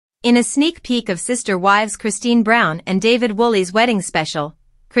In a sneak peek of Sister Wives Christine Brown and David Woolley's wedding special,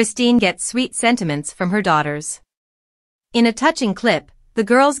 Christine gets sweet sentiments from her daughters. In a touching clip, the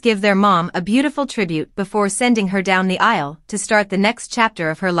girls give their mom a beautiful tribute before sending her down the aisle to start the next chapter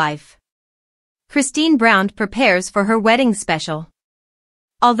of her life. Christine Brown prepares for her wedding special.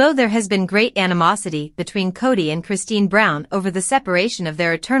 Although there has been great animosity between Cody and Christine Brown over the separation of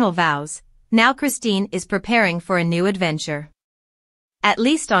their eternal vows, now Christine is preparing for a new adventure. At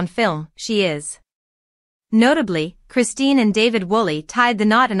least on film, she is. Notably, Christine and David Woolley tied the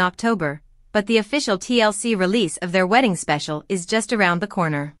knot in October, but the official TLC release of their wedding special is just around the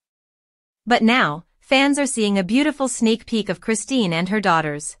corner. But now, fans are seeing a beautiful sneak peek of Christine and her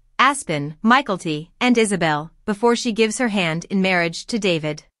daughters, Aspen, Mykelti, and Isabel, before she gives her hand in marriage to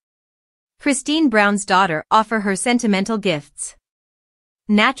David. Christine Brown's daughter offer her sentimental gifts.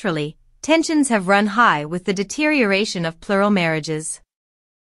 Naturally, tensions have run high with the deterioration of plural marriages.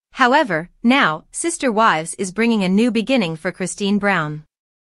 However, now, Sister Wives is bringing a new beginning for Christine Brown.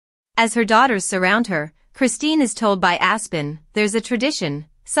 As her daughters surround her, Christine is told by Aspen, "There's a tradition,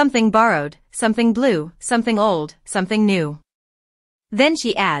 something borrowed, something blue, something old, something new." Then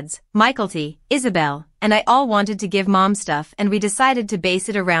she adds, "Mykelti, Isabel, and I all wanted to give mom stuff and we decided to base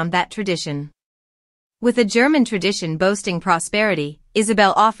it around that tradition." With a German tradition boasting prosperity,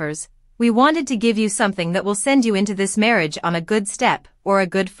 Isabel offers, "We wanted to give you something that will send you into this marriage on a good step, or a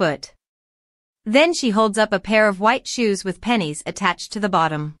good foot." Then she holds up a pair of white shoes with pennies attached to the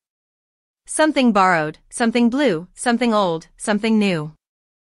bottom. Something borrowed, something blue, something old, something new.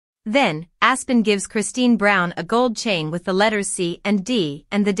 Then, Aspen gives Christine Brown a gold chain with the letters C and D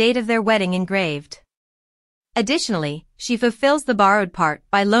and the date of their wedding engraved. Additionally, she fulfills the borrowed part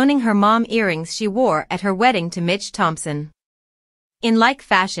by loaning her mom earrings she wore at her wedding to Mitch Thompson. In like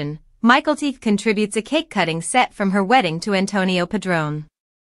fashion, Mykelti contributes a cake-cutting set from her wedding to Antonio Padron.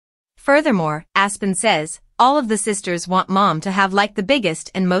 Furthermore, Aspen says, all of the sisters want mom to have like the biggest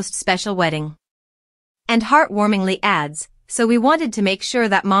and most special wedding. And heartwarmingly adds, "So we wanted to make sure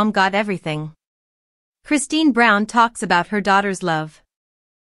that mom got everything." Christine Brown talks about her daughter's love.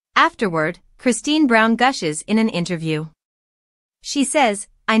 Afterward, Christine Brown gushes in an interview. She says,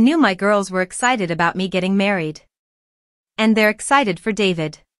 "I knew my girls were excited about me getting married. And they're excited for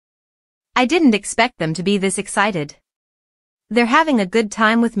David. I didn't expect them to be this excited. They're having a good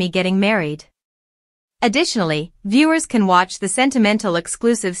time with me getting married." Additionally, viewers can watch the sentimental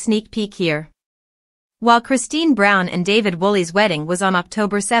exclusive sneak peek here. While Christine Brown and David Woolley's wedding was on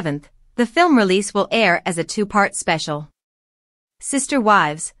October 7th, the film release will air as a two-part special. Sister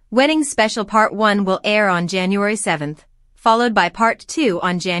Wives, Wedding Special Part 1 will air on January 7th, followed by Part 2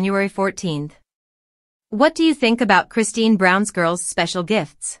 on January 14th. What do you think about Christine Brown's girls' special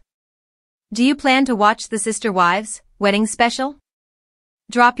gifts? Do you plan to watch the Sister Wives, Wedding Special?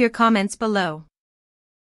 Drop your comments below.